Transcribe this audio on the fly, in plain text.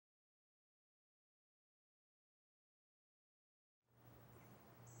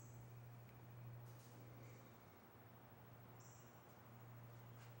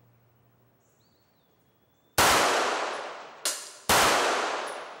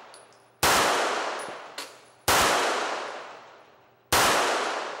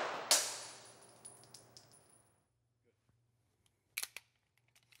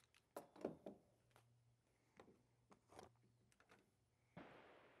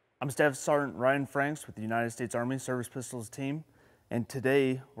I'm Staff Sergeant Ryan Franks with the United States Army Service Pistols team, and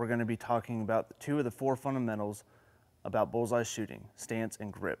today we're going to be talking about two of the four fundamentals about bullseye shooting: stance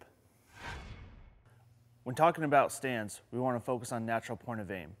and grip. When talking about stance, we want to focus on natural point of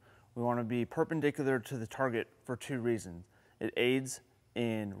aim. We want to be perpendicular to the target for two reasons. It aids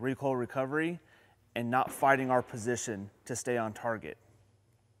in recoil recovery and not fighting our position to stay on target.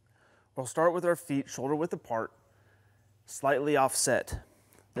 We'll start with our feet shoulder width apart, slightly offset.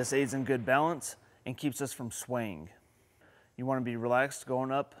 This aids in good balance and keeps us from swaying. You want to be relaxed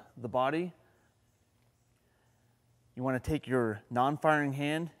going up the body. You want to take your non-firing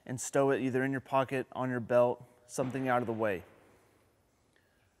hand and stow it either in your pocket, on your belt, something out of the way.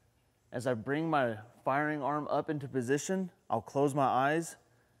 As I bring my firing arm up into position, I'll close my eyes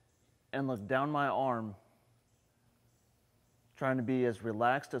and look down my arm, trying to be as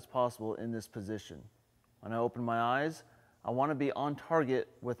relaxed as possible in this position. When I open my eyes, I want to be on target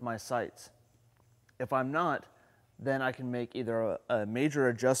with my sights. If I'm not, then I can make either a major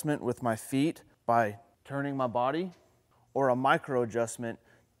adjustment with my feet by turning my body, or a micro adjustment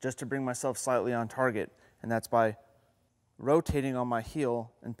just to bring myself slightly on target, and that's by rotating on my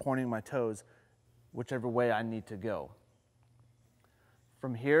heel and pointing my toes whichever way I need to go.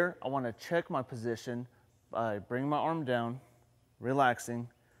 From here, I want to check my position by bringing my arm down, relaxing,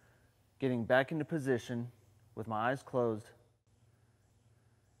 getting back into position with my eyes closed,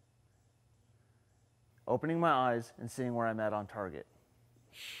 opening my eyes and seeing where I'm at on target.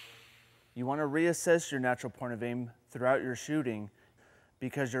 You want to reassess your natural point of aim throughout your shooting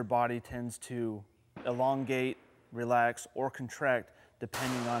because your body tends to elongate, relax, or contract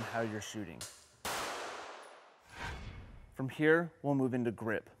depending on how you're shooting. From here, we'll move into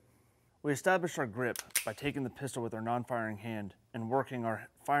grip. We establish our grip by taking the pistol with our non-firing hand and working our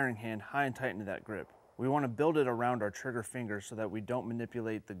firing hand high and tight into that grip. We want to build it around our trigger finger so that we don't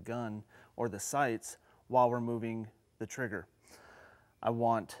manipulate the gun or the sights while we're moving the trigger. I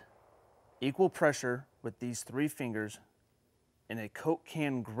want equal pressure with these three fingers in a Coke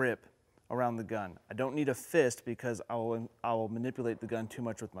can grip around the gun. I don't need a fist because I will manipulate the gun too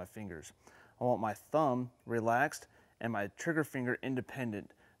much with my fingers. I want my thumb relaxed and my trigger finger independent,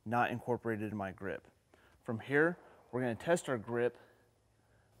 not incorporated in my grip. From here, we're going to test our grip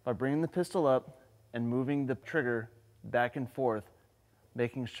by bringing the pistol up and moving the trigger back and forth,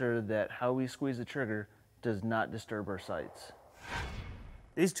 making sure that how we squeeze the trigger does not disturb our sights.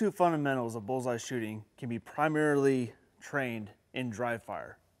 These two fundamentals of bullseye shooting can be primarily trained in dry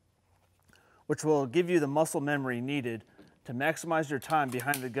fire, which will give you the muscle memory needed to maximize your time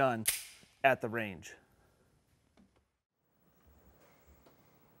behind the gun at the range.